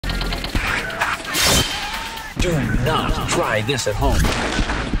Do not try this at home.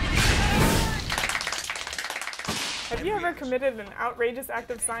 Have you ever committed an outrageous act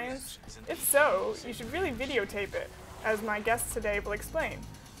of science? If so, you should really videotape it, as my guest today will explain.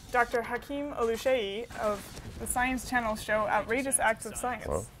 Dr. Hakeem Oluseyi of the Science Channel show Outrageous Acts of Science.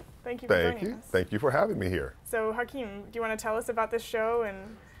 Well, thank you for joining us. Thank you for having me here. So Hakeem, do you want to tell us about this show and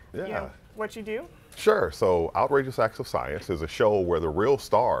you know, what you do? Sure. So Outrageous Acts of Science is a show where the real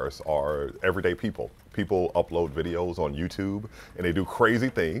stars are everyday people. People upload videos on YouTube and they do crazy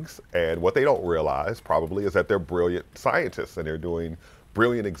things, and what they don't realize probably is that they're brilliant scientists and they're doing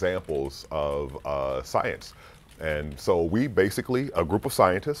brilliant examples of science. And so we basically, a group of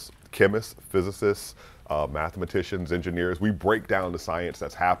scientists, chemists, physicists, mathematicians, engineers, we break down the science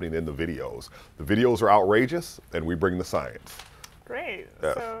that's happening in the videos. The videos are outrageous and we bring the science. Great.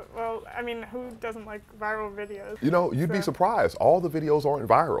 Yes. So, well, I mean, who doesn't like viral videos? You know, you'd be surprised. All the videos aren't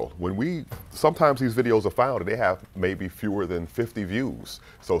viral. Sometimes these videos are found and they have maybe fewer than 50 views.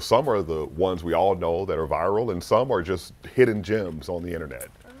 So some are the ones we all know that are viral and some are just hidden gems on the internet.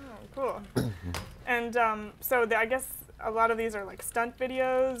 Oh, cool. And I guess a lot of these are like stunt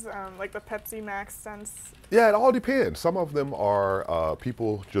videos, like the Pepsi Max stunts. Yeah, it all depends. Some of them are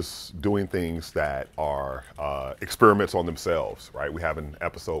people just doing things that are experiments on themselves, right? We have an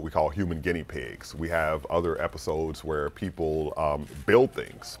episode we call Human Guinea Pigs. We have other episodes where people build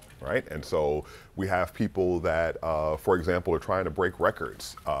things, right? And so we have people that, for example, are trying to break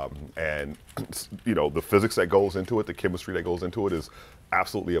records. And, you know, the physics that goes into it, the chemistry that goes into it is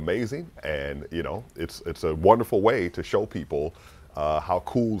absolutely amazing. And, you know, it's a wonderful way to show people how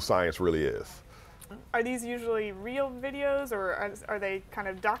cool science really is. Are these usually real videos, or are they kind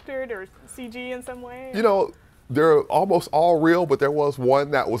of doctored or CG in some way? You know, they're almost all real, but there was one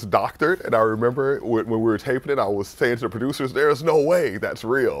that was doctored, and I remember when we were taping it, I was saying to the producers, there's no way that's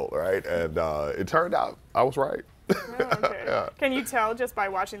real, right? And it turned out I was right. Oh, okay. Yeah. Can you tell just by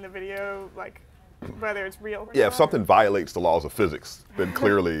watching the video, like, whether it's real or Yeah, not? if something violates the laws of physics, then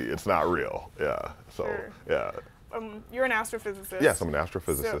clearly it's not real. Yeah, so, Sure. yeah. You're an astrophysicist. Yes, I'm an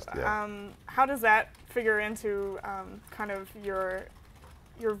astrophysicist, So, yeah. how does that figure into kind of your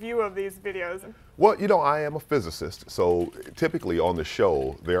view of these videos? Well, you know, I am a physicist, so typically on the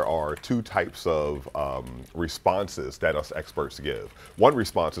show, there are two types of responses that us experts give. One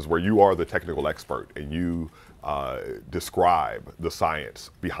response is where you are the technical expert and you describe the science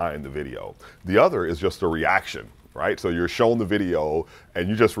behind the video. The other is just a reaction, right? So you're shown the video and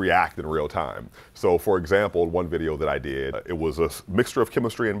you just react in real time. So for example, one video that I did, it was a mixture of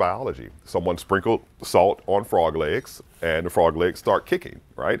chemistry and biology. Someone sprinkled salt on frog legs and the frog legs start kicking,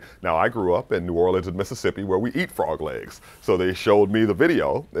 right? Now I grew up in New Orleans and Mississippi where we eat frog legs. So they showed me the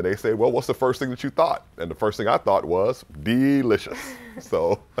video and they said, well, what's the first thing that you thought? And the first thing I thought was delicious.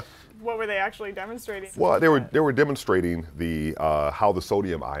 So. What were they actually demonstrating? Well, they were demonstrating the how the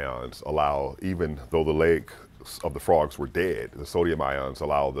sodium ions allow, even though the legs of the frogs were dead, the sodium ions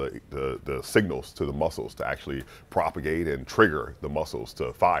allow the signals to the muscles to actually propagate and trigger the muscles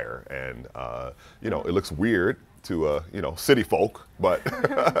to fire. And you know, it looks weird to you know, city folk, but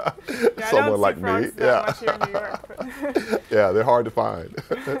someone like me, much here in New York, yeah, they're hard to find.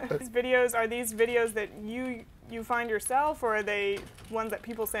 These videos, are these videos that you find yourself, or are they ones that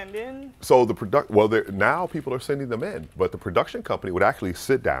people send in? So the now people are sending them in, but the production company would actually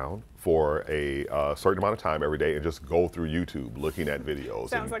sit down for a certain amount of time every day and just go through YouTube looking at videos.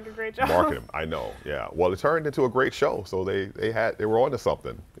 Sounds like a great job. Market them. I know, yeah. Well, it turned into a great show, so they were onto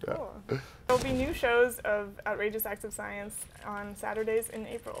something. Yeah. Cool. There'll be new shows of Outrageous Acts of Science on Saturdays in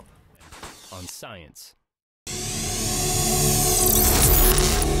April. On Science.